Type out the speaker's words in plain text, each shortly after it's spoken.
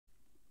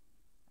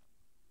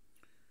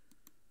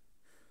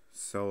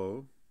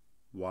So,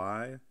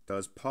 why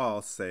does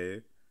Paul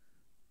say,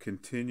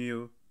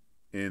 continue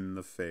in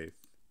the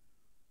faith?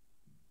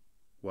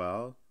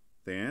 Well,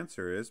 the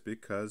answer is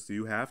because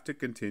you have to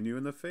continue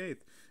in the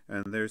faith,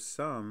 and there's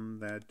some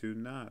that do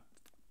not.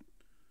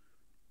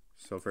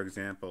 So, for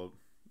example,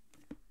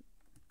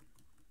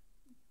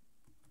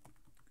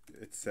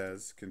 it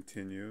says,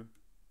 continue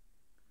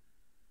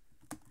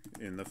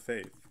in the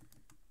faith.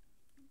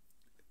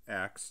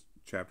 Acts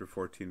chapter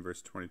 14,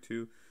 verse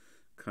 22,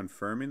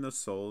 confirming the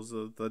souls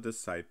of the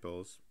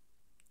disciples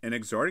and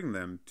exhorting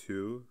them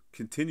to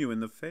continue in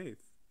the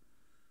faith,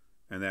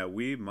 and that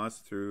we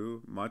must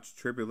through much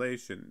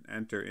tribulation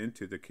enter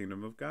into the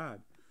kingdom of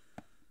God.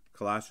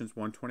 Colossians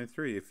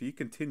 1:23, if ye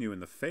continue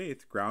in the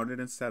faith, grounded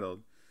and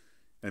settled,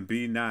 and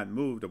be not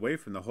moved away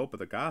from the hope of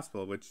the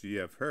gospel which ye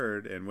have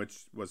heard, and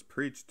which was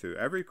preached to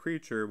every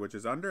creature which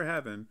is under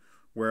heaven,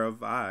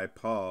 whereof I,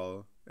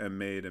 Paul, am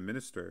made a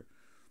minister.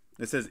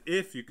 It says,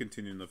 if you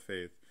continue in the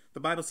faith. The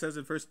Bible says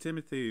in 1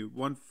 Timothy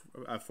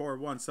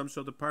 4:1, some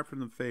shall depart from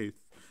the faith,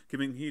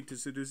 giving heed to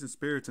seducing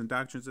spirits and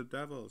doctrines of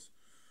devils.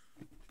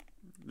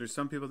 There's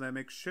some people that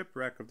make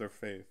shipwreck of their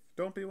faith.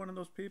 Don't be one of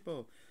those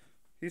people.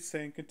 He's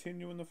saying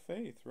continue in the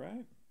faith,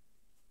 right?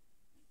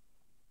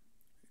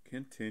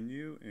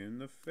 Continue in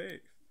the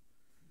faith.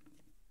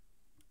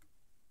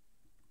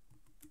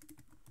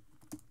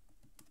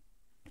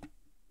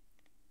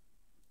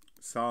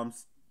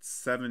 Psalms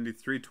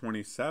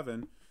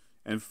 73:27,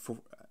 and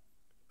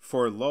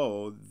for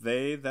lo,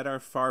 they that are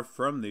far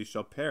from thee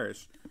shall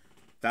perish.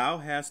 Thou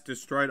hast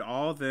destroyed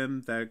all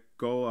them that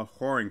go a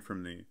whoring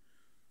from thee.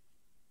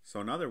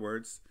 So in other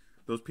words,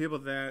 those people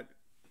that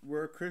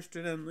were a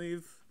Christian and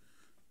leave,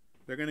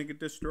 they're going to get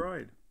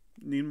destroyed.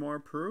 Need more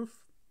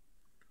proof?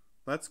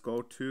 Let's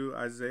go to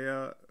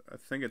Isaiah, I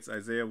think it's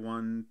Isaiah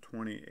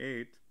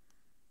 1:28,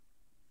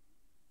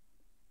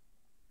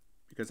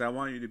 because I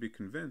want you to be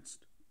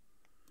convinced.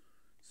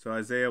 So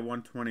Isaiah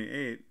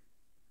 1:28,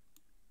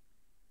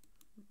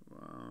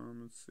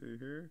 let's see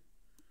here.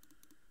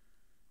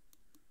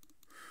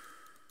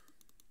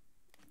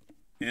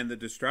 And the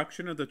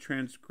destruction of the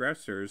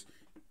transgressors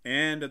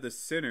and of the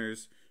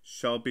sinners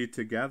shall be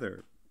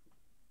together,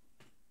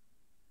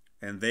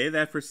 and they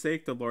that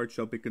forsake the Lord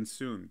shall be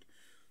consumed.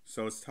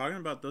 So it's talking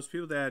about those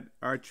people that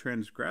are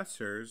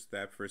transgressors,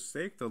 that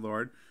forsake the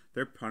Lord,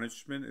 their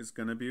punishment is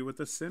going to be with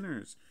the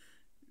sinners.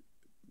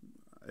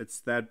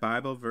 It's that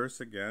Bible verse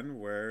again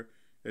where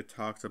it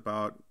talks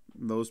about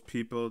those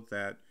people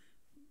that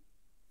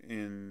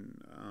in,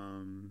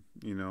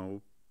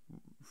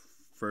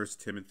 1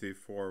 Timothy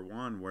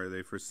 4:1, where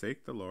they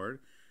forsake the Lord,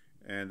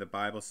 and the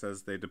Bible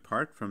says they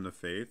depart from the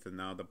faith, and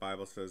now the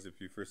Bible says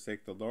if you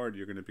forsake the Lord,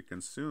 you're going to be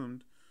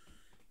consumed.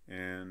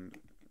 And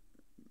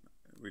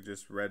we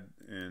just read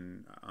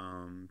in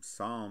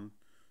Psalm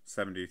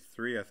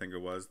 73, I think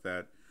it was,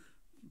 that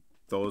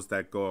those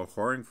that go a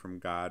whoring from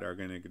God are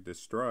going to get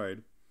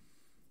destroyed.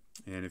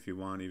 And if you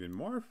want even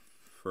more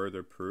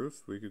further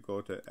proof, we could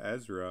go to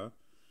Ezra.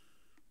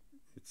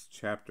 It's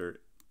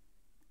chapter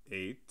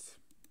 8.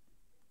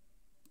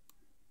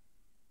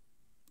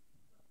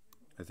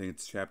 I think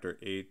it's chapter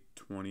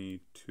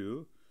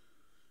 8:22.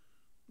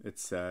 It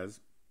says,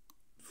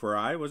 for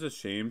I was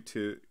ashamed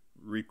to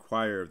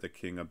require of the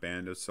king a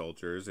band of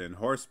soldiers and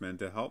horsemen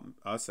to help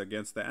us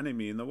against the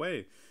enemy in the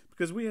way,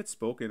 because we had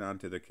spoken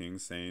unto the king,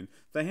 saying,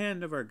 the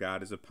hand of our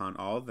God is upon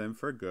all them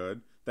for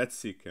good that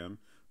seek him,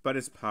 but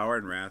his power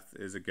and wrath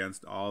is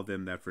against all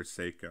them that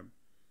forsake him.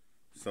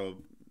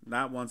 So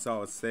not once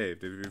all is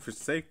saved. If you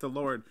forsake the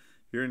Lord,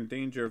 you're in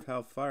danger of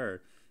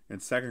hellfire. In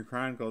 2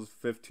 Chronicles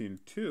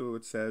 15:2,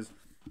 it says,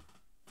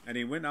 and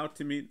he went out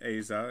to meet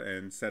Asa,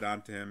 and said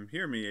unto him,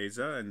 hear me,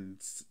 Asa,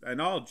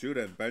 and all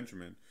Judah and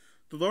Benjamin,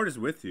 the Lord is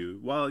with you,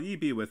 while ye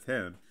be with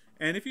him.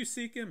 And if you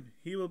seek him,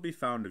 he will be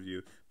found of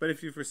you. But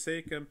if you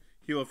forsake him,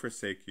 he will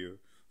forsake you.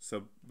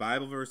 So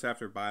Bible verse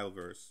after Bible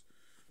verse.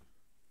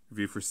 If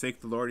you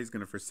forsake the Lord, he's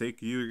going to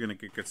forsake you. You're going to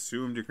get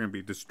consumed. You're going to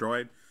be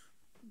destroyed.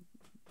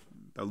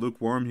 The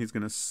lukewarm, he's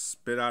going to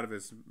spit out of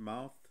his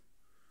mouth.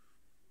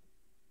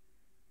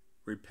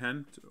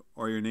 Repent,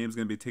 or your name's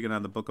going to be taken out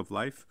of the book of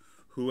life.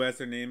 Who has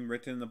their name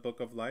written in the book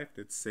of life?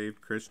 It's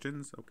saved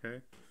Christians,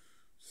 okay?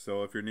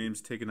 So if your name's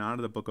taken out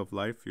of the book of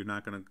life, you're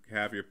not going to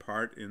have your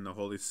part in the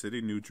holy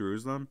city, New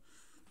Jerusalem.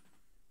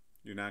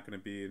 You're not going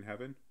to be in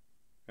heaven,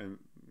 and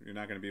you're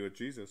not going to be with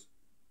Jesus.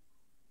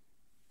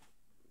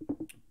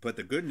 But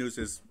the good news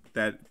is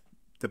that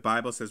the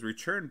Bible says,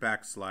 return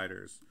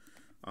backsliders.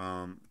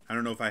 I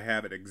don't know if I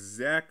have it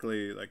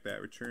exactly like that.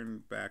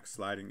 Return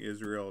backsliding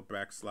Israel,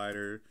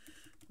 backslider.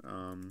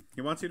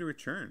 He wants you to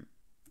return.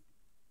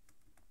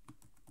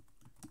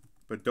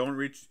 But don't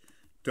reach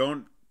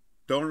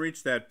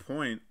that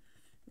point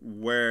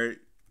where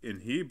in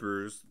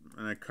Hebrews,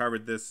 and I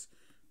covered this,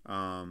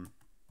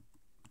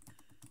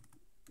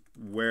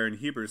 where in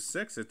Hebrews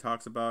 6 it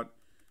talks about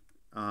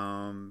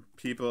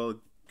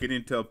people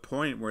getting to a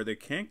point where they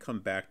can't come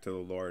back to the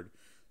Lord.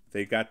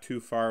 They got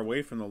too far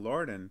away from the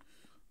Lord, and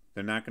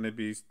they're not going to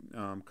be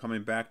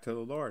coming back to the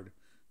Lord,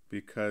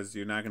 because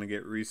you're not going to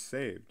get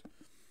resaved.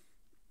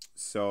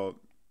 So,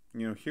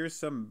 here's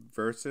some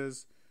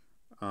verses.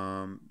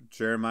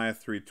 Jeremiah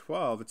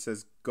 3:12, it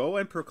says, "Go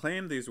and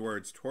proclaim these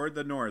words toward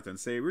the north, and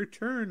say,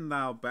 Return,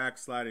 thou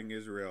backsliding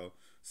Israel,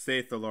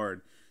 saith the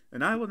Lord,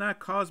 and I will not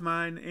cause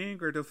mine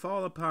anger to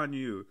fall upon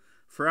you.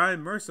 For I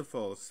am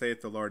merciful,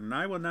 saith the Lord, and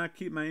I will not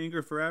keep my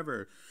anger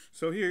forever."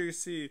 So here you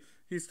see,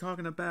 he's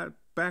talking about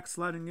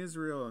backsliding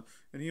Israel,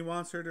 and he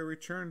wants her to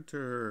return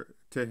to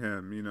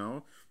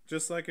him.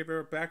 Just like if you're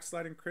a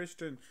backsliding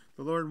Christian,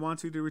 the Lord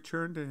wants you to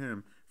return to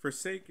him.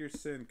 Forsake your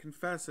sin,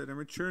 confess it, and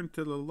return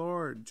to the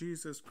Lord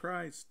Jesus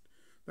Christ.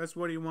 That's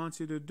what he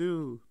wants you to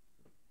do.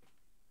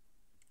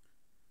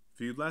 If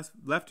you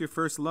left your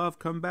first love,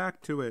 come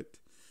back to it.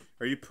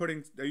 Are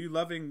you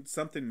loving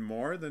something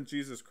more than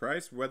Jesus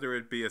Christ, whether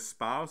it be a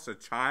spouse, a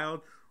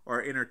child,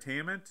 or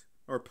entertainment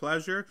or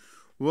pleasure?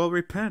 Well,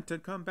 repent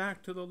and come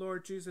back to the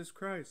Lord Jesus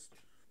Christ.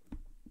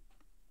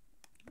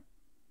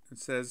 It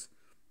says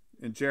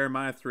in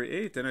Jeremiah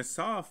 3:8, "And I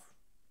saw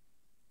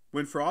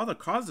when for all the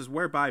causes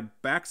whereby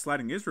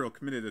backsliding Israel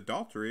committed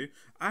adultery,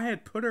 I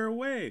had put her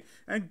away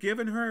and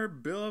given her a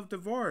bill of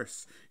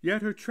divorce.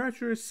 Yet her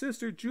treacherous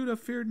sister Judah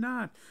feared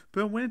not,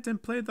 but went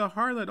and played the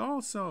harlot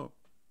also."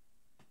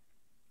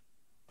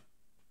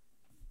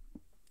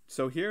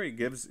 So here he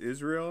gives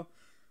Israel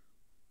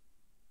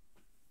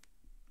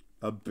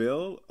a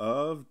bill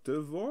of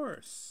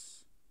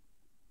divorce.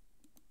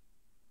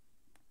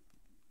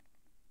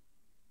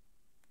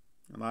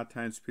 A lot of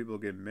times people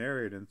get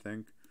married and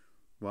think,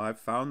 well, I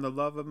found the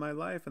love of my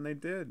life, and they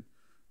did.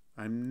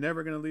 I'm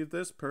never going to leave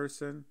this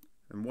person.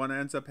 And what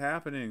ends up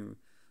happening?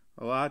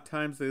 A lot of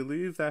times they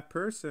leave that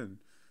person.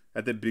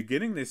 At the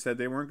beginning, they said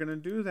they weren't going to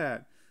do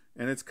that.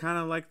 And it's kind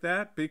of like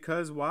that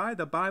because why?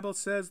 The Bible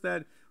says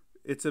that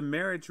it's a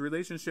marriage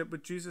relationship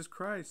with Jesus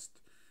Christ.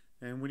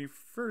 And when you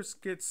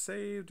first get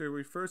saved or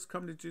we first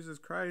come to Jesus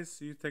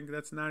Christ, you think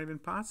that's not even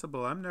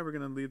possible. I'm never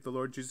going to leave the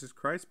Lord Jesus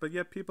Christ, but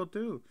yet people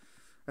do.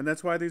 And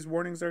that's why these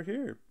warnings are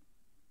here.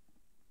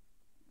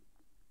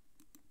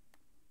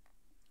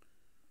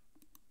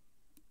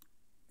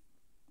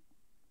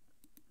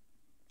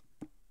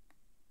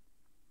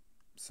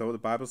 So the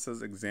Bible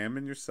says,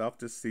 examine yourself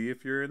to see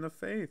if you're in the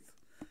faith.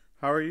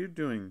 How are you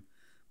doing?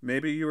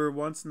 Maybe you were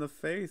once in the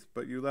faith,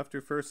 but you left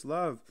your first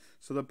love.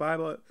 So the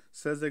Bible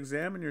says,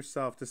 examine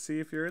yourself to see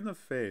if you're in the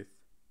faith.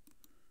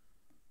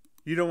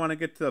 You don't want to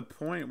get to the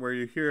point where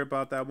you hear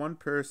about that one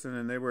person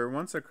and they were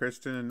once a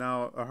Christian and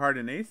now a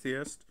hardened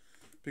atheist,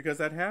 because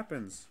that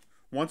happens.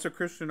 Once a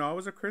Christian,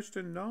 always a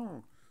Christian?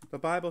 No. The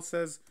Bible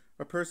says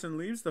a person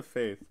leaves the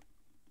faith.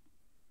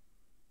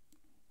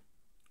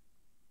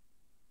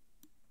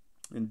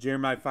 In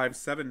Jeremiah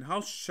 5:7,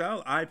 "How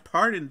shall I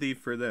pardon thee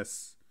for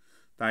this?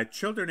 Thy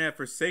children have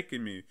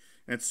forsaken me,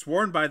 and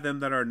sworn by them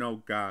that are no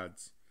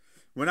gods.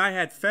 When I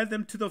had fed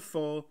them to the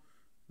full,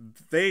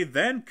 they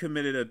then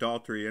committed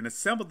adultery, and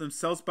assembled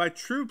themselves by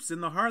troops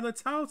in the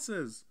harlots'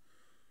 houses."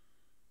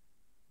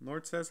 The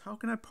Lord says, how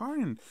can I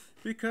pardon?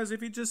 Because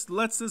if he just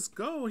lets us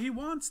go, he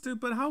wants to,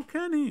 but how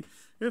can he?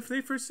 If they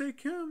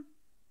forsake him,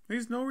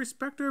 he's no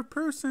respecter of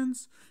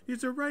persons.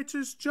 He's a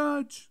righteous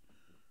judge.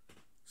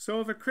 So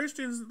if a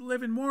Christian's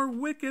living more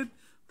wicked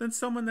than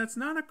someone that's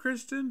not a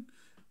Christian,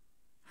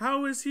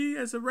 how is he,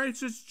 as a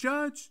righteous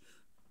judge,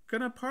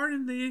 going to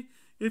pardon thee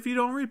if you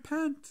don't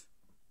repent?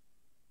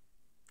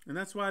 And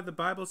that's why the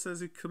Bible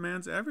says he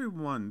commands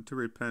everyone to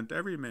repent,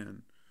 every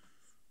man.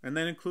 And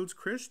that includes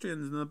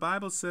Christians. And the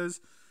Bible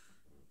says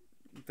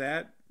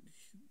that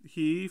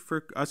he,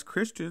 for us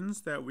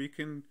Christians, that we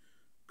can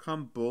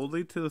come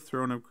boldly to the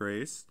throne of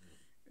grace,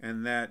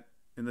 and that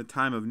in the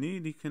time of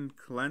need, he can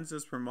cleanse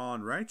us from all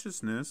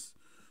unrighteousness,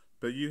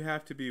 but you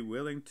have to be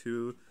willing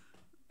to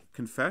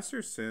confess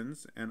your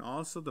sins, and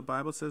also the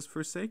Bible says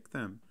forsake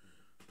them.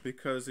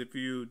 Because if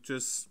you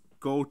just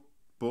go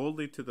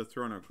boldly to the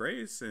throne of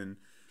grace and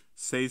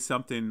say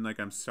something like,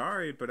 I'm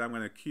sorry, but I'm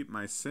going to keep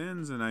my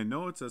sins, and I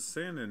know it's a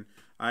sin, and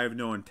I have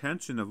no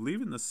intention of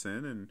leaving the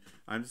sin, and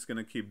I'm just going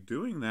to keep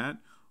doing that,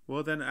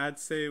 well, then I'd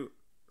say,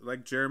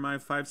 like Jeremiah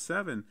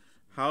 5:7,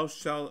 how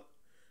shall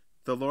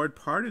the Lord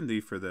pardon thee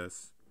for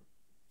this?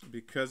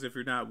 Because if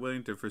you're not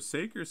willing to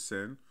forsake your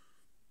sin,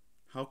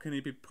 how can he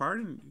be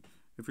pardoned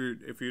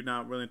if you're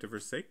not willing to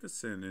forsake the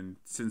sin in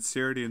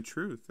sincerity and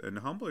truth and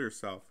humble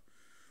yourself?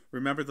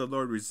 Remember, the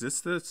Lord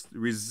resisteth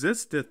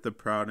the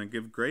proud and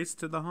give grace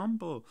to the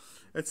humble.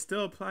 It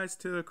still applies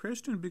to a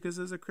Christian, because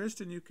as a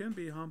Christian you can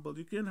be humbled,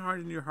 you can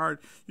harden your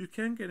heart, you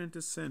can get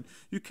into sin,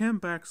 you can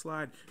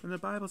backslide, and the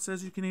Bible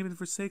says you can even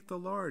forsake the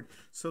Lord.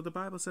 So the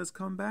Bible says,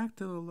 come back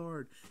to the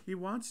Lord. He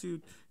wants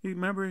you.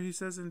 Remember, he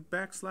says in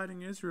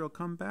backsliding Israel,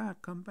 come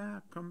back, come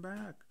back, come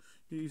back.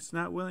 He's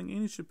not willing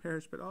any should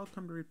perish, but all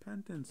come to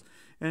repentance.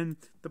 And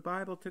the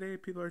Bible today,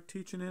 people are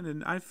teaching it,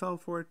 and I fell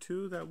for it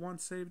too, that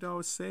once saved,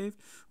 always saved.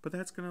 But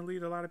that's going to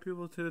lead a lot of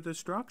people to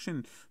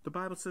destruction. The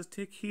Bible says,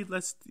 take heed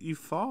lest you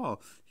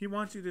fall. He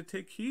wants you to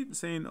take heed,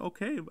 saying,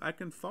 okay, I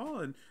can fall,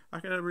 and I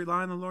got to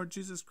rely on the Lord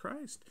Jesus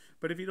Christ.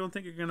 But if you don't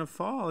think you're going to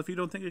fall, if you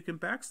don't think you can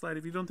backslide,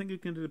 if you don't think you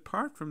can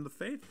depart from the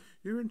faith,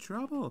 you're in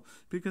trouble,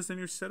 because then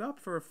you're set up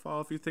for a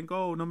fall. If you think,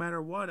 oh, no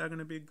matter what, I'm going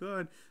to be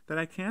good, that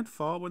I can't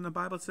fall, when the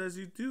Bible says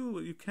you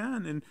do, you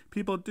can, and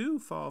people do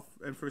fall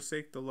and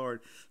forsake the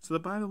Lord. So the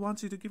Bible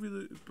wants you to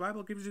the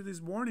Bible gives you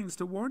these warnings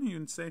to warn you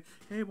and say,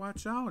 hey,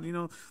 watch out.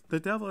 The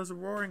devil is a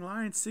roaring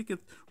lion, seeketh,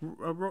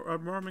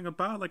 roaring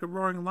about like a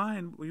roaring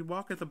lion. He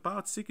walketh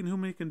about, seeking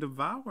whom he can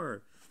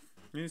devour.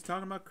 And he's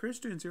talking about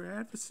Christians, your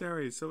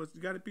adversaries. So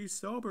you got to be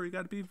sober. You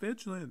got to be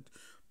vigilant.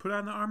 Put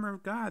on the armor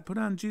of God. Put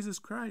on Jesus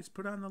Christ.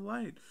 Put on the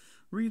light.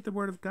 Read the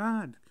Word of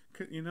God.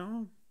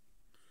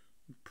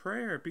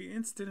 Prayer. Be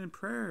instant in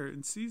prayer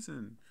in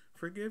season.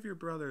 Forgive your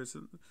brothers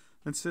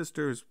and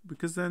sisters,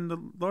 because then the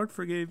Lord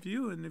forgave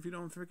you. And if you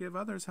don't forgive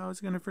others, how is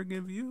he going to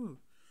forgive you?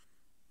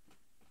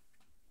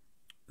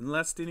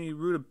 Lest any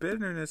root of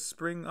bitterness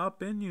spring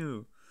up in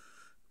you,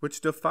 which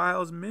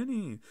defiles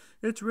many.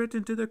 It's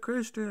written to the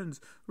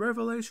Christians.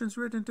 Revelation's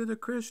written to the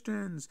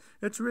Christians.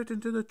 It's written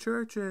to the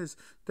churches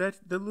that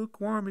the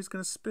lukewarm he's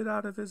going to spit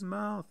out of his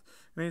mouth.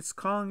 And it's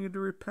calling you to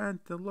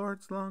repent. The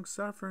Lord's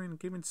long-suffering,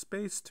 giving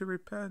space to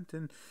repent.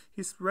 And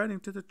he's writing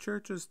to the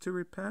churches to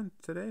repent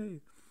today.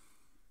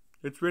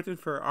 It's written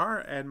for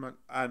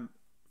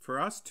for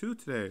us too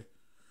today.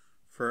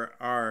 For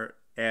our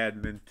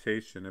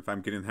admonition, if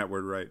I'm getting that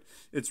word right.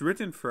 It's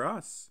written for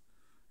us.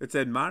 It's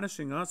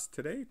admonishing us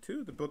today,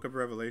 too, the book of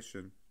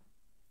Revelation.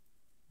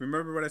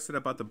 Remember what I said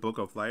about the book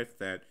of life,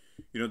 that,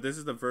 this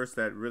is the verse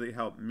that really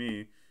helped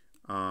me.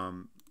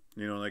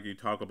 Like you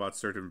talk about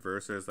certain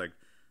verses, like,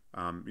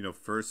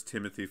 1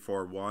 Timothy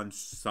 4:1,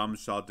 some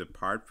shall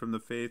depart from the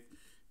faith,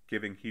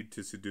 giving heed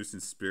to seducing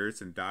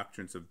spirits and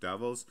doctrines of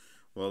devils.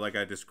 Well, like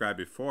I described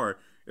before,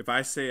 if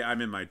I say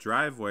I'm in my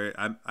driveway,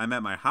 I'm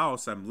at my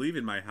house, I'm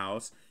leaving my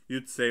house,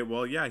 you'd say,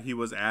 well, yeah, he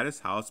was at his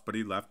house, but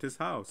he left his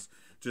house.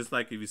 Just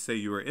like if you say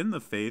you were in the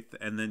faith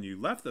and then you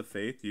left the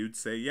faith, you'd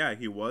say, yeah,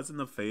 he was in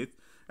the faith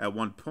at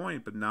one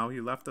point, but now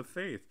he left the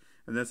faith.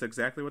 And that's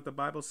exactly what the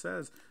Bible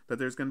says, that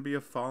there's going to be a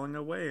falling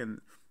away,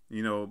 and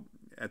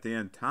at the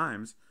end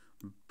times.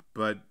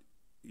 But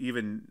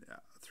even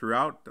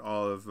throughout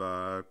all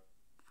of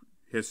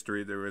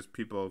history, there was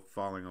people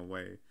falling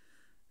away,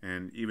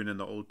 and even in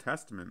the Old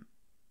Testament.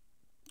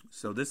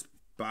 So this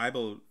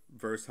Bible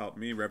verse helped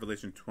me,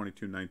 Revelation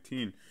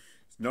 22:19.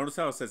 Notice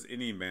how it says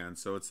any man,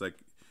 so it's like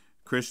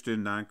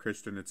Christian,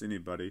 non-Christian, it's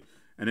anybody.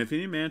 And if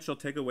any man shall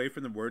take away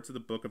from the words of the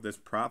book of this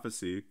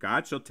prophecy,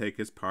 God shall take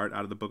his part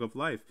out of the book of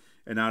life,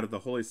 and out of the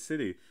holy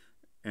city,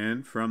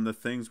 and from the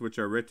things which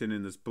are written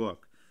in this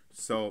book.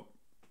 So,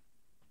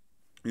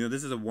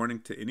 this is a warning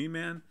to any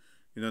man,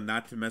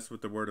 not to mess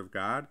with the word of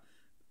God.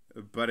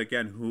 But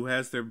again, who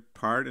has their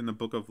part in the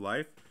book of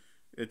life?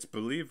 It's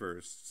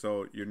believers.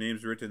 So your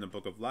name's written in the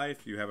book of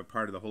life. You have a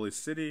part of the holy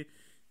city,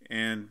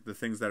 and the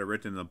things that are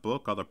written in the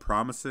book, all the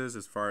promises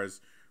as far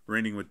as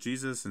reigning with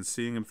Jesus and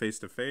seeing him face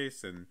to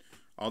face, and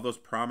all those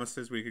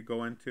promises we could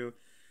go into.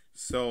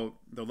 So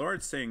the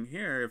Lord's saying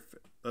here, if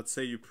let's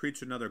say you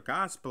preach another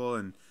gospel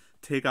and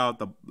take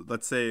out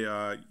let's say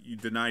you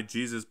deny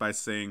Jesus by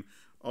saying,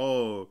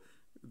 oh,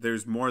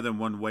 there's more than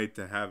one way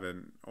to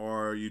heaven,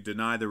 or you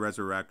deny the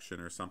resurrection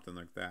or something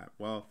like that.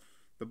 Well,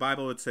 the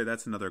Bible would say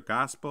that's another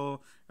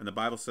gospel, and the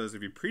Bible says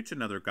if you preach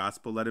another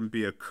gospel, let him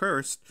be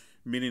accursed,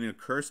 meaning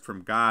accursed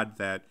from God,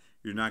 that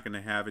you're not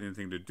going to have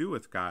anything to do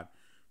with God.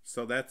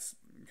 So that's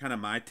kind of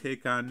my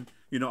take on,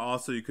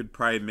 also you could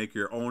probably make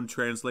your own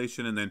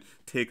translation and then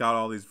take out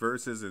all these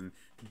verses, and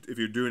if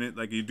you're doing it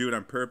like you do it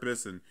on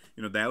purpose, and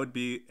that would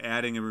be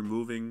adding and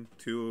removing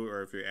too.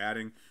 Or if you're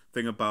adding,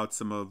 think about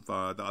some of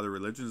the other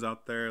religions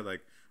out there,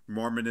 like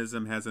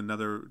Mormonism has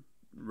another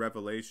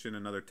revelation,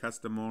 another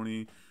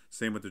testimony.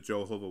 Same with the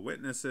Jehovah's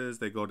Witnesses.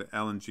 They go to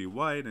Ellen G.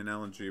 White, and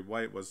Ellen G.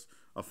 White was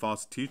a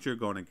false teacher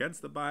going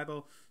against the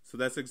Bible. So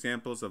that's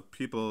examples of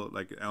people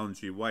like Ellen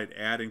G. White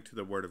adding to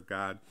the Word of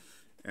God,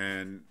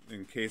 and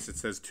in case it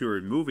says to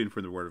removing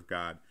from the Word of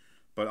God.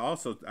 But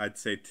also, I'd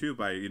say too,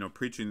 by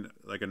preaching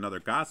like another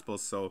gospel.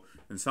 So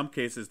in some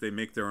cases, they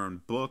make their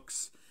own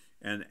books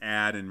and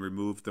add and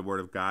remove the Word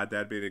of God.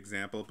 That'd be an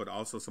example. But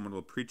also, someone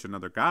will preach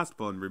another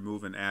gospel and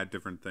remove and add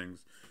different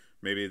things.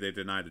 Maybe they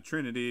deny the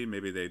Trinity.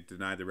 Maybe they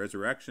deny the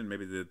resurrection.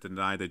 Maybe they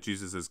deny that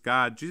Jesus is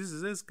God.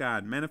 Jesus is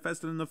God,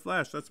 manifested in the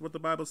flesh. That's what the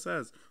Bible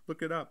says.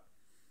 Look it up.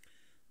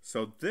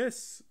 So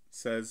this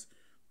says,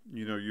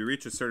 you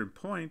reach a certain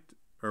point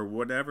or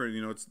whatever.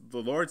 It's the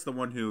Lord's the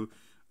one who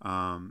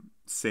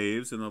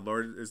saves, and the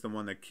Lord is the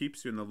one that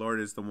keeps you, and the Lord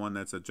is the one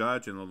that's a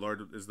judge, and the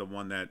Lord is the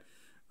one that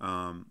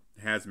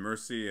has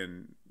mercy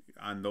and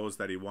on those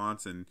that he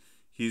wants, and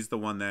he's the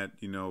one that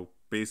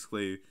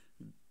basically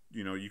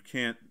you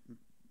can't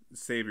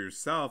save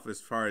yourself.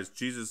 As far as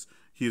Jesus,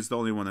 he is the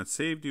only one that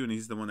saved you, and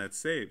he's the one that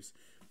saves,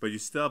 but you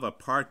still have a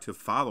part to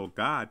follow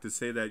God. To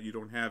say that you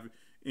don't have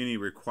any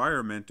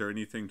requirement or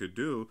anything to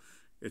do,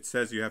 it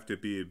says you have to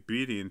be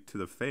obedient to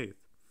the faith.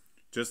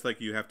 Just like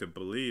you have to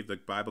believe, the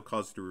Bible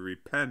calls you to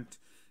repent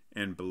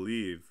and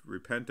believe.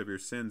 Repent of your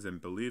sins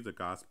and believe the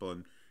gospel,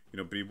 and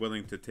be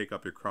willing to take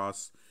up your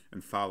cross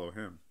and follow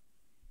him.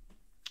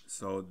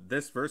 So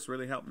this verse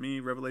really helped me,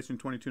 Revelation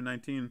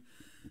 22:19,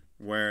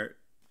 where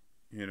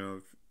You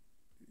know,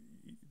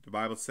 the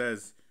Bible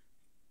says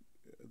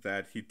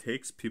that he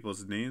takes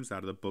people's names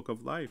out of the book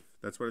of life.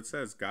 That's what it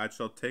says. God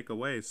shall take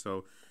away.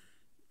 So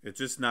it's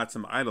just not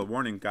some idle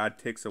warning. God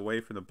takes away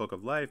from the book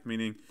of life,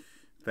 meaning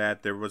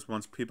that there was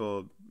once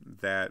people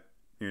that,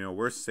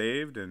 were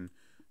saved and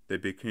they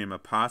became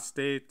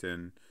apostate.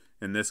 And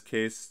in this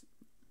case,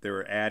 they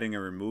were adding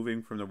and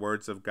removing from the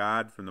words of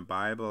God, from the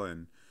Bible,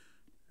 and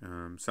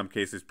some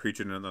cases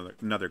preaching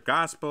another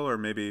gospel, or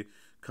maybe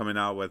coming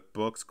out with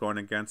books going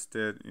against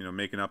it,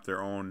 making up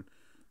their own,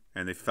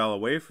 and they fell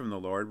away from the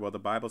Lord. Well, the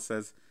Bible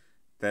says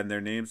then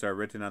their names are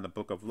written on the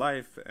book of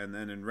life. And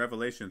then in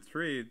Revelation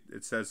 3,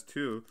 it says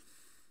too,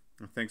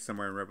 I think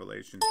somewhere in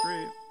Revelation 3,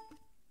 I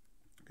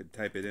could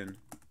type it in.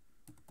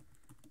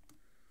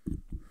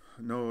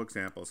 No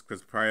examples,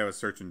 because probably I was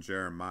searching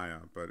Jeremiah.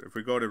 But if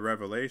we go to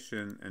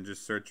Revelation and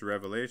just search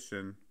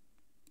Revelation,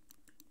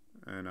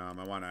 and I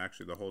want to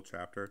actually the whole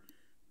chapter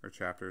or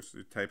chapters,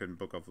 you type in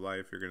book of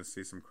life, you're going to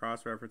see some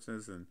cross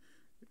references. And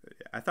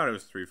I thought it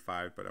was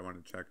 3:5, but I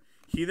want to check.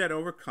 He that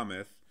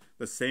overcometh,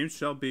 the same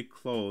shall be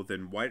clothed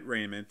in white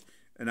raiment,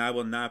 and I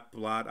will not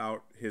blot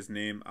out his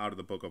name out of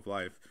the book of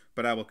life,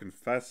 but I will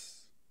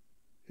confess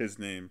his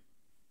name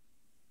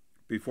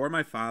before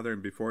my Father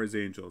and before his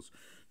angels.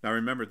 Now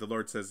remember, the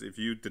Lord says, if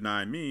you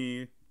deny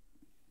me,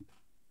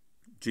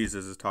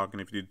 Jesus is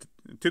talking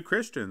to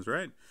Christians,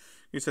 right?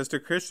 He says to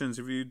Christians,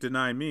 if you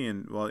deny me,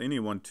 and well,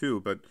 anyone too,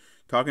 but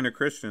talking to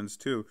Christians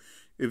too,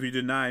 if you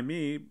deny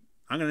me,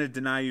 I'm going to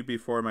deny you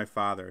before my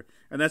Father.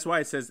 And that's why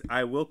it says,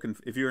 I will,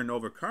 if you're an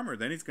overcomer,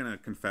 then he's going to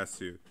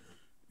confess you.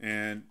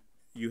 And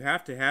you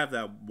have to have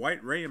that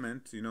white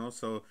raiment,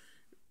 so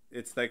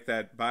it's like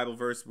that Bible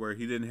verse where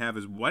he didn't have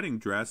his wedding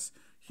dress.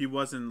 He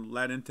wasn't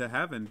let into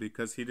heaven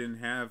because he didn't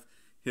have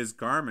his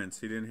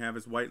garments. He didn't have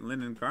his white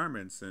linen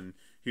garments, and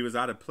he was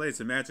out of place.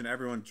 Imagine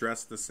everyone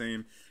dressed the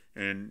same,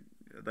 and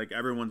like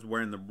everyone's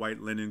wearing the white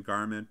linen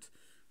garment,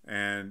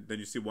 and then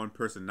you see one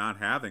person not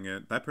having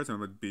it. That person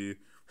would be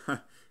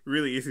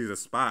really easy to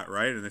spot,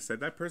 right? And they said,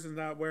 that person's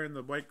not wearing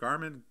the white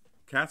garment,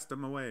 cast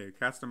him away,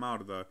 cast him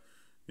out of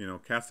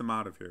cast him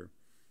out of here.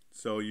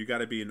 So you got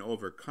to be an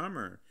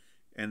overcomer.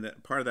 And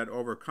that part of that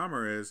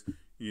overcomer is,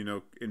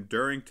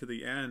 enduring to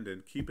the end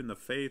and keeping the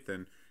faith.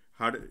 And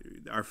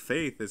our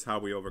faith is how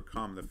we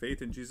overcome. The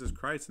faith in Jesus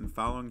Christ and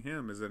following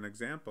him is an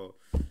example.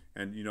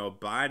 And,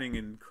 abiding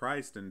in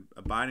Christ and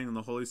abiding in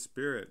the Holy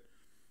Spirit,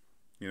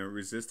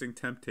 resisting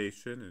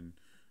temptation, and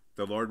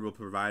the Lord will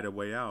provide a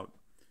way out.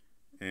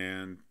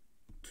 And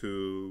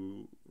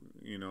to,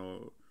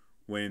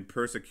 when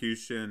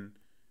persecution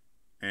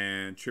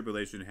and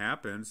tribulation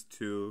happens,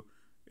 to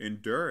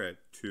endure it,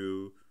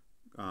 to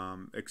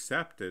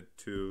accept it,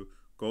 to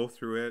go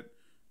through it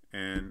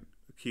and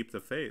keep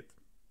the faith.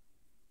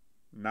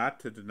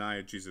 Not to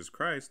deny Jesus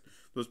Christ.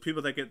 Those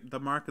people that get the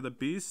mark of the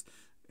beast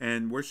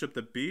and worship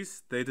the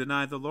beast, they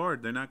deny the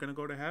Lord. They're not going to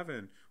go to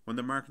heaven. When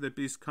the mark of the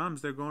beast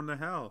comes, they're going to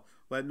hell.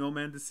 Let no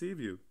man deceive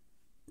you.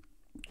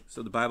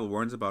 So the Bible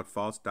warns about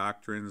false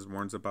doctrines,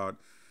 warns about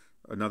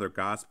another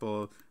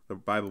gospel. The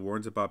Bible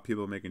warns about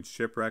people making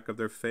shipwreck of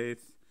their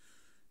faith.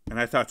 And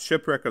I thought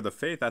shipwreck of the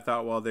faith, I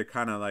thought, well, they're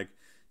kind of like,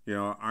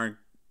 aren't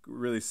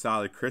really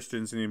solid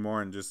Christians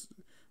anymore,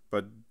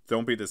 but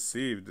don't be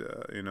deceived.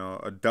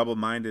 A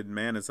double-minded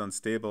man is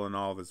unstable in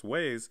all of his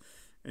ways,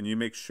 and you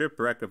make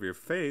shipwreck of your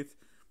faith,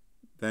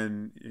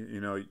 then,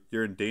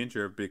 you're in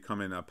danger of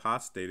becoming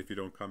apostate if you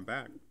don't come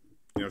back.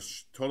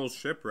 Total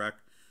shipwreck.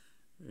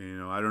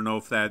 I don't know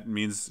if that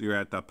means you're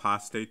at the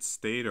apostate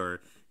state, or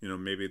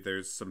maybe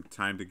there's some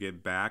time to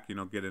get back.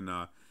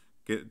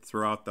 Get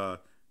throughout the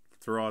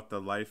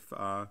life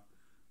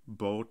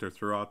boat, or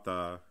throughout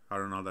the, I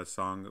don't know that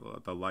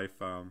song, the life,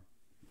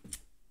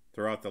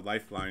 throughout the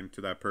lifeline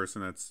to that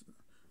person that's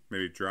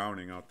maybe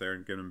drowning out there,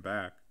 and get him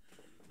back.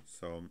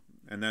 So,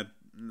 and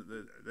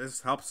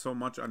this helps so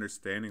much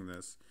understanding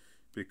this,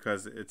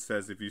 because it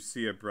says if you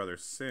see a brother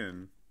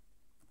sin.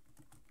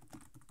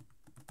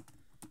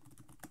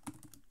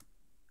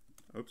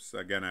 Oops,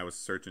 again, I was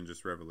searching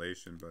just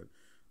Revelation, but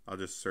I'll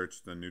just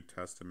search the New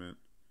Testament.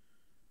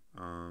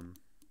 Let's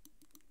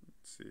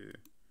see.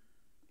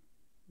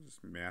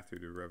 Just Matthew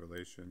to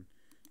Revelation.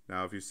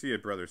 Now, if you see a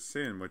brother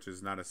sin, which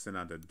is not a sin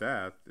unto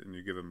death, and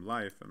you give him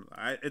life,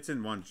 it's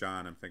in 1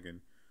 John, I'm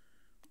thinking.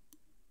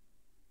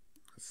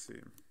 Let's see.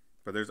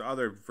 But there's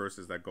other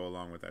verses that go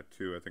along with that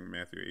too. I think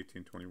Matthew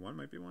 18:21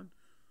 might be one.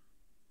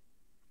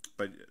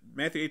 But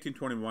Matthew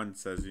 18:21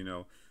 says,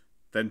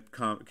 then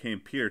came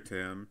Peter to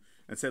him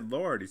and said,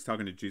 Lord, he's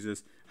talking to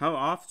Jesus, how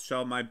oft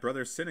shall my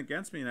brother sin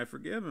against me and I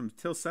forgive him?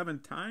 Till 7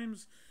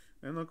 times?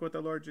 And look what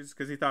the Lord Jesus,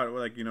 because he thought,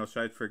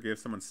 should I forgive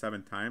someone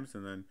 7 times?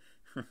 And then,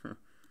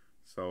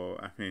 so,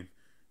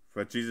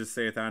 but Jesus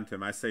saith unto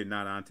him, I say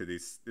not unto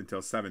these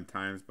until 7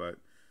 times, but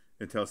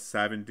until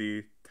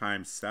 70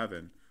 times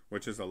 7,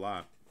 which is a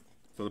lot.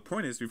 So the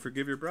point is, you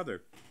forgive your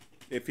brother.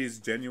 If he's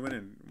genuine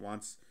and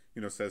wants,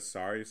 says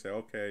sorry, you say,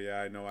 okay,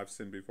 yeah, I know I've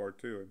sinned before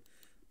too, and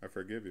I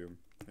forgive you.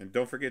 And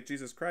don't forget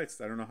Jesus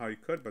Christ. I don't know how you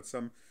could, but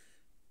some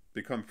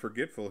become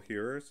forgetful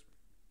hearers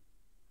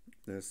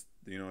This,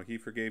 he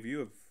forgave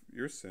you of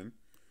your sin,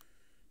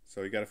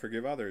 so you got to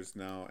forgive others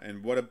now.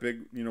 And what a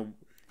big,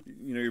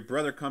 your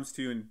brother comes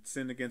to you and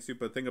sinned against you,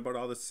 but think about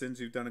all the sins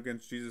you've done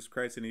against Jesus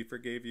Christ, and he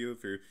forgave you.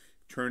 If you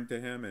turn to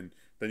him and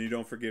then you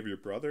don't forgive your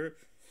brother,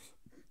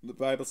 the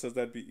Bible says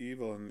that'd be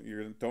evil, and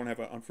you don't have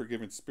an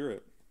unforgiving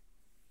spirit.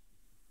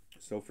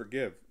 So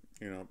forgive.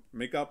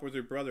 Make up with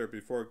your brother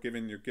before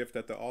giving your gift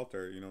at the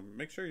altar.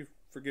 Make sure you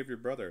forgive your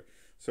brother.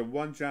 So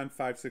 1 John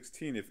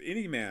 5:16, if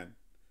any man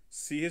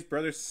see his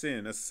brother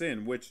sin, a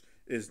sin which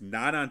is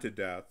not unto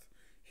death,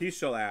 he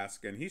shall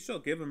ask, and he shall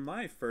give him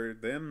life for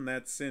them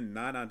that sin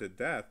not unto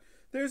death.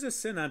 There's a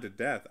sin unto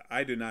death.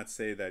 I do not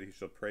say that he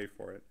shall pray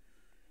for it.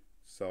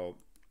 So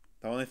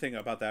the only thing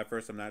about that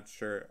verse, I'm not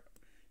sure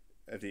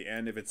at the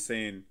end if it's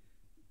saying,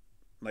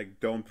 like,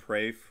 don't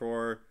pray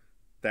for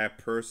that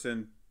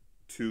person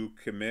to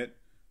commit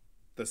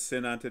the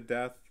sin unto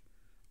death.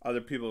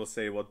 Other people will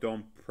say, well,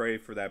 don't pray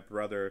for that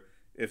brother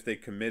if they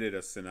committed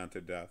a sin unto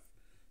death.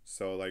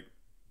 So, like,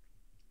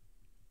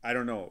 I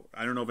don't know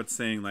if it's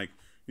saying, like,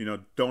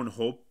 don't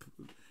hope,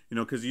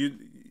 because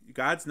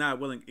God's not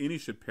willing any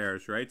should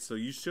perish, right? So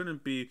you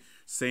shouldn't be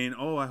saying,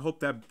 oh, I hope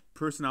that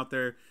person out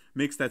there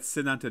makes that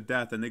sin unto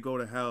death and they go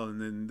to hell,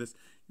 and then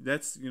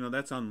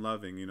that's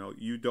unloving.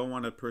 You don't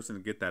want a person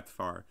to get that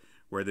far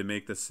where they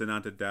make the sin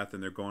unto death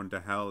and they're going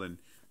to hell and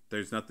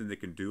there's nothing they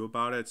can do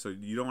about it. So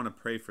you don't want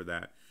to pray for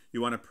that.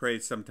 You want to pray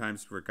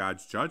sometimes for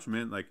God's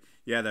judgment. Like,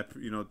 yeah, that,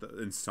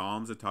 in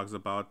Psalms it talks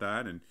about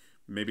that. And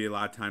maybe a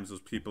lot of times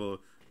those people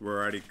were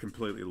already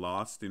completely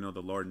lost. The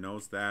Lord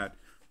knows that.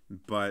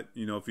 But,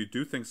 if you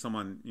do think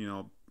someone,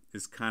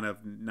 is kind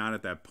of not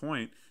at that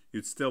point,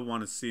 you'd still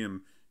want to see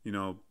him,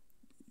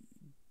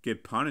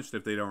 get punished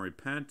if they don't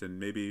repent and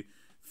maybe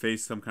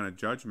face some kind of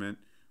judgment,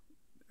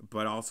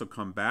 but also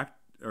come back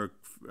or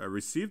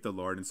receive the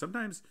Lord. And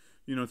sometimes,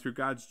 through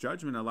God's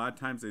judgment, a lot of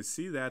times they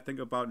see that. Think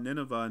about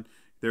Nineveh, and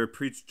they were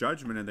preached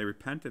judgment and they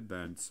repented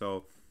then.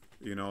 So,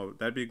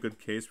 that'd be a good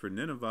case for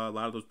Nineveh. A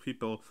lot of those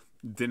people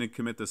didn't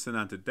commit the sin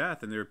unto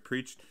death, and they were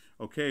preached,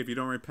 okay, if you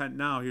don't repent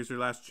now, here's your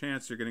last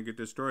chance. You're going to get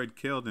destroyed,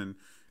 killed, and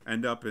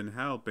end up in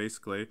hell,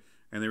 basically.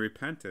 And they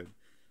repented.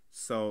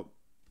 So,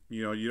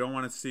 you don't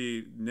want to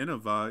see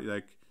Nineveh,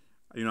 like,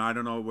 I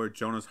don't know where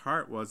Jonah's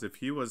heart was. If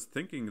he was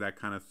thinking that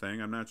kind of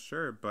thing, I'm not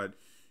sure. But,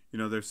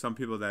 there's some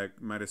people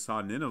that might have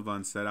saw Nineveh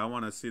and said, I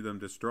want to see them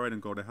destroyed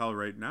and go to hell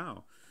right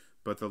now.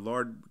 But the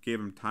Lord gave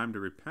him time to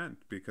repent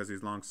because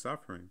he's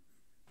long-suffering.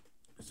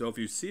 So if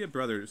you see a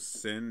brother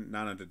sin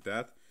not unto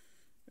death,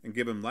 and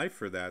give him life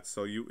for that.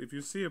 So if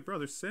you see a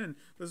brother sin,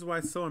 this is why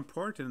it's so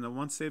important. The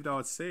once saved,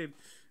 always saved.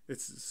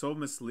 It's so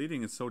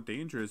misleading and so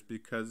dangerous,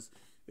 because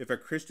if a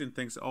Christian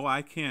thinks, oh,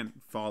 I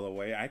can't fall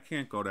away, I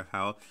can't go to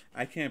hell,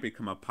 I can't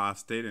become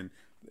apostate, and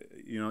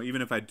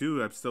even if I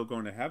do, I'm still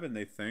going to heaven,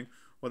 they think,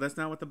 well, that's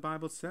not what the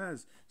Bible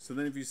says. So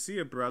then if you see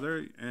a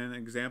brother, an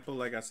example,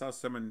 like I saw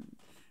someone,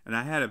 and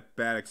I had a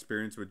bad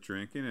experience with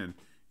drinking, and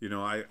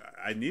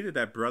I needed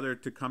that brother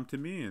to come to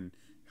me and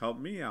help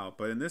me out.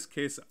 But in this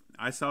case,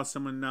 I saw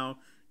someone now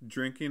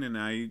drinking, and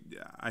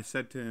I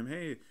said to him,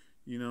 hey,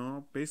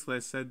 basically I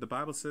said, the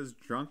Bible says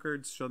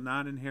drunkards shall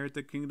not inherit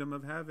the kingdom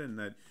of heaven,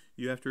 that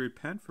you have to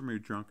repent from your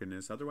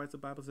drunkenness. Otherwise, the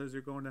Bible says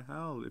you're going to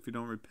hell if you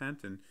don't repent.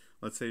 And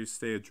let's say you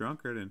stay a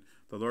drunkard and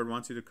the Lord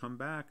wants you to come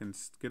back and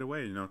get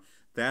away.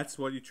 That's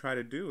what you try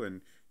to do.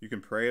 And you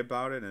can pray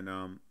about it,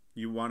 and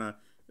you want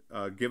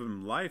to give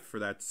them life for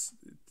that,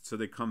 so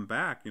they come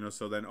back,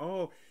 so then,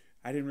 oh,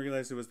 I didn't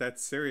realize it was that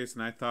serious,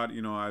 and I thought,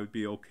 I would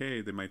be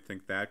okay. They might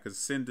think that, because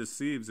sin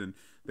deceives, and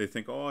they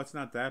think, oh, it's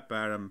not that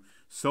bad. I'm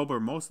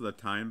sober most of the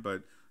time,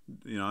 but,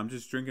 I'm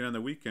just drinking on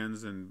the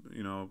weekends and,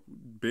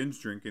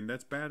 binge drinking.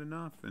 That's bad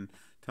enough, and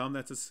tell them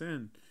that's a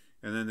sin.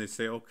 And then they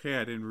say, okay,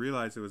 I didn't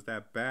realize it was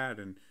that bad,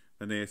 and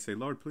then they say,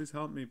 Lord, please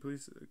help me.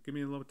 Please give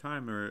me a little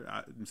time.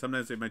 Or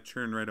sometimes they might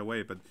turn right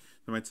away, but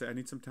they might say, I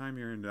need some time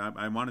here, and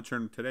I want to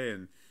turn today,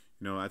 and,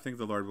 I think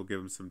the Lord will give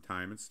them some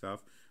time and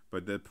stuff.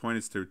 But the point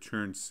is to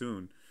turn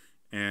soon.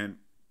 And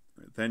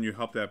then you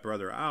help that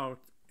brother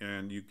out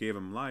and you gave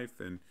him life.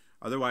 And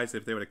otherwise,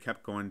 if they would have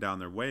kept going down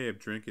their way of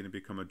drinking and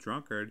become a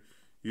drunkard,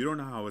 you don't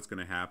know how it's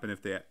going to happen. If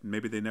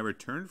maybe they never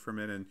turned from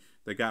it and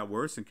they got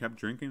worse and kept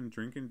drinking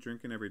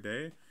every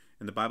day.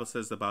 And the Bible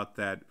says about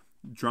that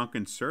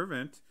drunken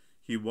servant,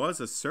 he was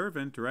a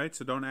servant, right?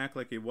 So don't act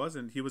like he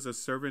wasn't. He was a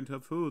servant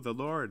of who? The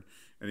Lord.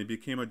 And he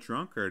became a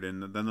drunkard.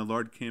 And then the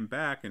Lord came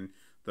back, and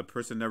the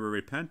person never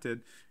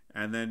repented.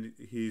 And then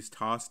he's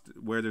tossed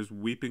where there's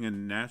weeping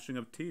and gnashing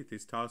of teeth.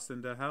 He's tossed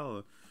into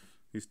hell.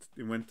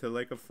 He went to the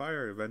lake of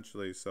fire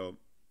eventually. So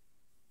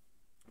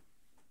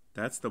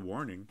that's the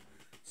warning.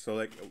 So,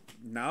 like,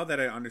 now that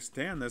I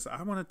understand this,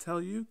 I want to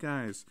tell you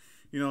guys,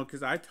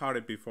 because I taught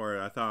it before.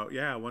 I thought,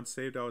 yeah, once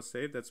saved, always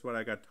saved. That's what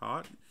I got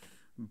taught.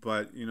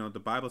 But, the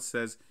Bible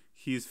says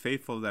he's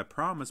faithful to that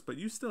promise, but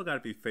you still got to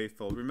be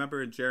faithful.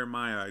 Remember in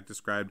Jeremiah, I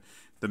described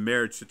the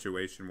marriage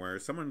situation where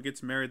someone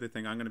gets married, they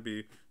think,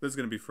 this is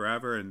going to be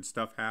forever, and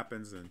stuff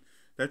happens. And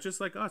that's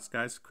just like us,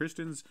 guys.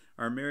 Christians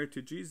are married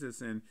to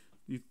Jesus, and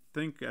you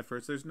think at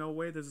first there's no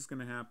way this is going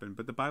to happen,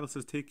 but the Bible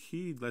says take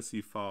heed lest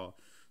you fall.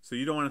 So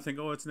you don't want to think,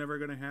 oh, it's never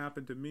going to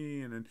happen to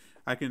me, and then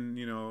I can,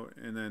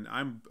 and then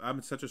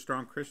I'm such a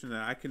strong Christian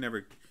that I can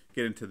never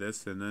get into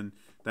this, and then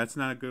that's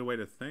not a good way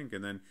to think.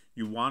 And then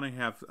you want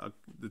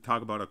to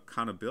talk about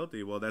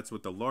accountability. Well, that's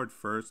with the Lord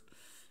first,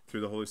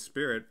 through the Holy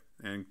Spirit,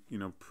 and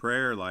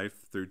prayer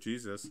life through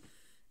Jesus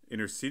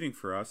interceding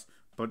for us.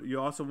 But you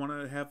also want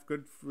to have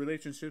good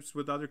relationships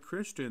with other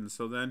Christians.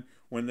 So then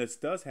when this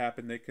does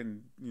happen, they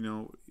can,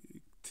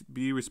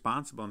 be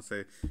responsible and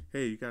say,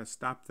 hey, you got to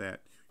stop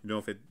that.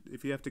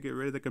 If you have to get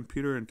rid of the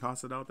computer and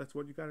toss it out, that's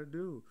what you got to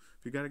do.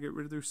 If you got to get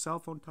rid of your cell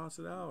phone, toss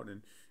it out.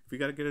 And if you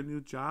got to get a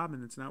new job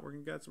and it's not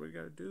working, that's what you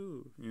got to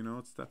do.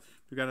 It's stuff.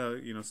 You got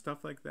to,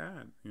 stuff like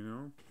that,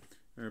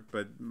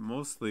 But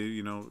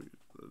mostly,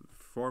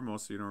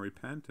 foremost,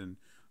 repent.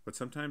 But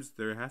sometimes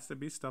there has to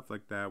be stuff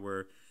like that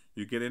where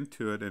you get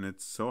into it and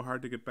it's so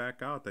hard to get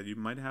back out that you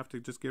might have to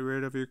just get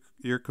rid of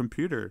your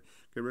computer,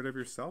 get rid of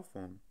your cell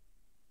phone.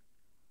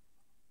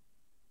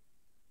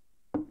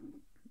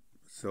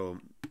 So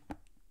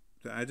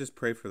I just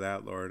pray for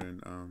that, Lord,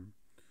 and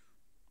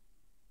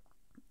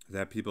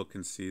that people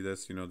can see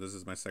this. This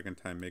is my second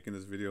time making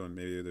this video, and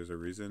maybe there's a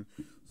reason.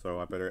 So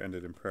I better end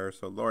it in prayer.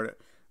 So, Lord,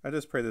 I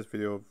just pray this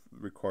video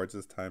records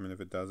this time, and if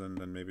it doesn't,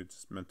 then maybe it's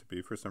just meant to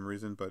be for some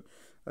reason. But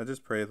I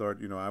just pray,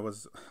 Lord, I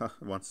was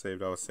once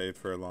saved. I was saved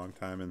for a long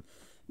time, and,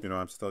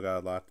 I'm still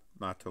got a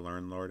lot to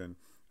learn, Lord. And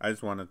I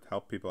just want to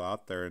help people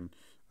out there, and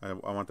I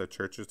want the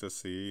churches to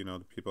see, the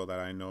people that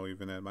I know,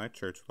 even at my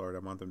church, Lord. I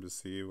want them to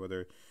see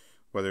whether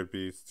it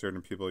be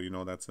certain people,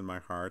 that's in my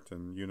heart,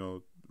 and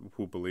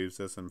who believes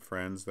this, and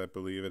friends that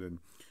believe it, and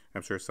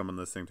I'm sure someone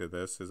listening to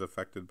this is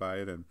affected by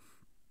it. And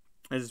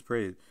I just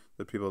pray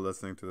that people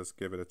listening to this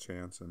give it a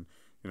chance, and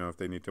if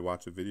they need to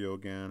watch a video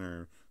again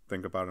or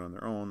think about it on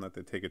their own, that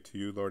they take it to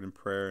you, Lord, in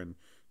prayer, and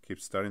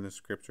keep studying the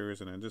scriptures.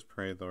 And I just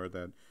pray, Lord,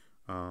 that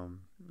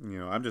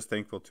I'm just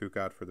thankful to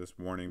God for this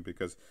warning,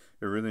 because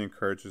it really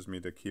encourages me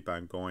to keep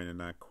on going and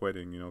not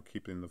quitting,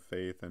 keeping the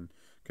faith and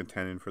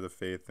contending for the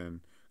faith,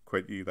 and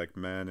quit ye like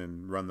men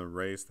and run the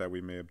race that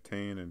we may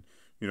obtain. And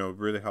it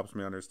really helps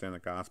me understand the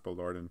gospel,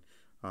 Lord,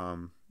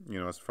 and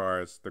as far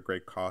as the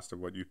great cost of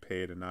what you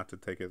paid, and not to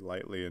take it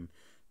lightly, and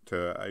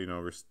to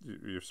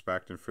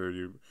respect and fear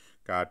you,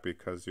 God,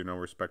 because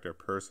respect our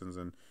persons.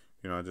 And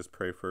I just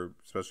pray for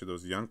especially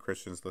those young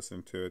Christians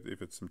listening to it,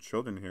 if it's some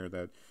children here,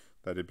 that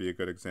it'd be a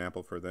good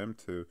example for them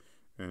to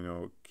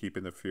keep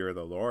in the fear of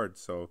the Lord,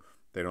 so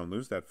they don't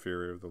lose that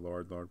fear of the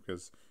Lord,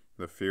 because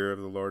the fear of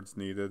the Lord's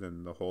needed,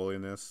 and the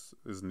holiness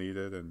is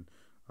needed, and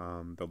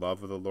the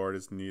love of the Lord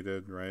is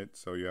needed, right?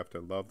 So you have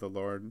to love the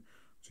Lord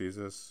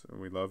Jesus.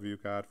 We love you,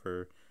 God,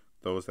 for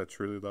those that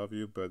truly love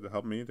you, but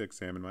help me to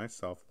examine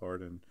myself,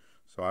 Lord, and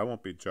so I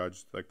won't be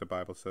judged, like the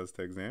Bible says,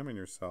 to examine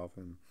yourself.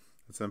 And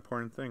it's an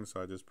important thing.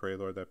 So I just pray,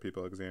 Lord, that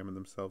people examine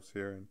themselves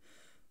here, and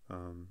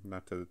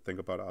not to think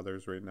about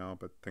others right now,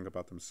 but think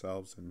about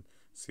themselves and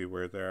see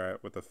where they're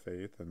at with the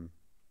faith, and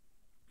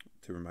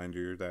to remind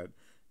you that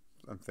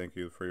I thank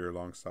you for your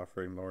long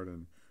suffering, Lord,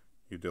 and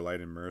you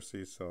delight in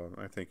mercy. So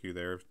I thank you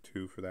there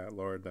too for that,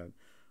 Lord, that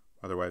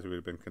otherwise we would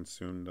have been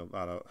consumed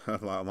a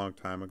long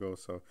time ago.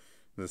 So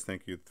just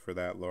thank you for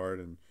that, Lord,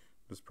 and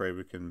just pray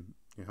we can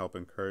help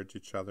encourage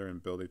each other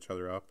and build each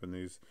other up in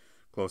these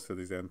close to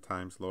these end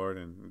times, Lord,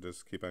 and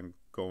just keep on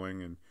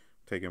going and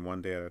taking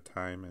one day at a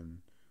time, and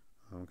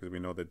because we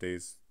know the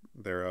days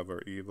thereof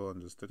are evil,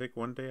 and just to take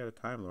one day at a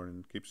time, Lord,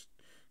 and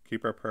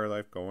keep our prayer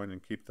life going,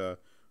 and keep the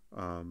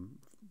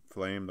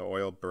flame, the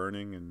oil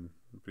burning, and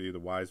be the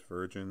wise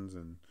virgins,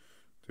 and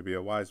to be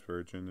a wise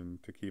virgin,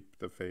 and to keep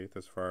the faith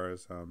as far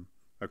as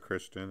a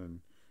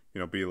Christian,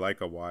 and be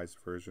like a wise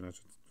virgin, I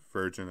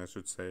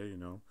should say,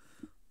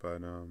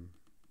 but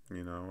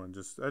and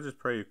I just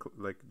pray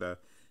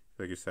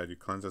like you said, you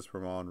cleanse us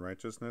from all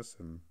unrighteousness,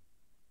 and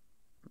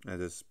I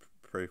just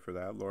pray for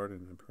that, Lord,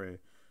 and I pray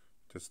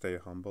to stay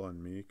humble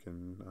and meek,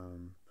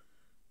 and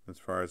as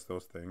far as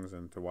those things,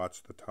 and to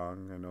watch the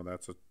tongue. I know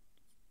that's a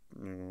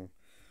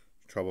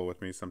trouble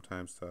with me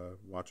sometimes, to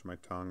watch my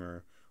tongue,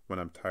 or when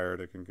I'm tired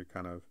I can get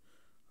kind of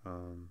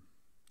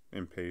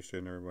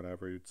impatient, or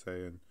whatever you'd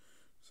say, and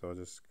so I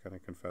just kind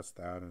of confess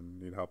that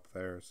and need help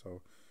there.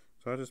 So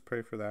I just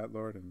pray for that,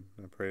 Lord, and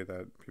I pray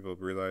that people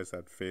realize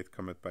that faith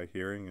cometh by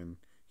hearing, and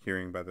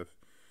hearing by the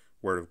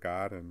word of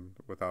God, and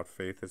without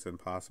faith it's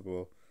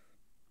impossible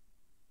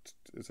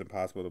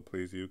to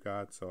please you,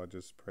 God. So I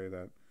just pray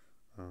that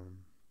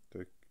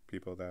the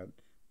people that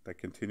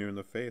continue in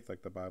the faith,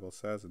 like the Bible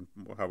says, and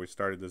how we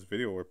started this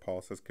video where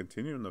Paul says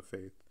continue in the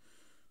faith.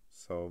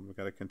 So we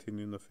got to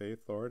continue in the faith,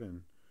 Lord,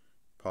 and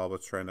Paul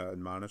was trying to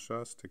admonish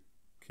us to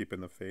keep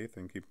in the faith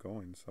and keep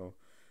going. So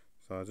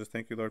I just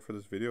thank you, Lord, for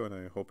this video, and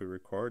I hope it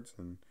records,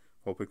 and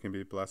hope it can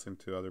be a blessing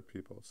to other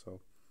people. So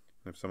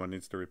if someone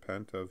needs to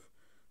repent of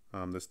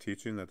this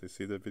teaching, that they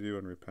see the video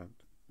and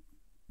repent.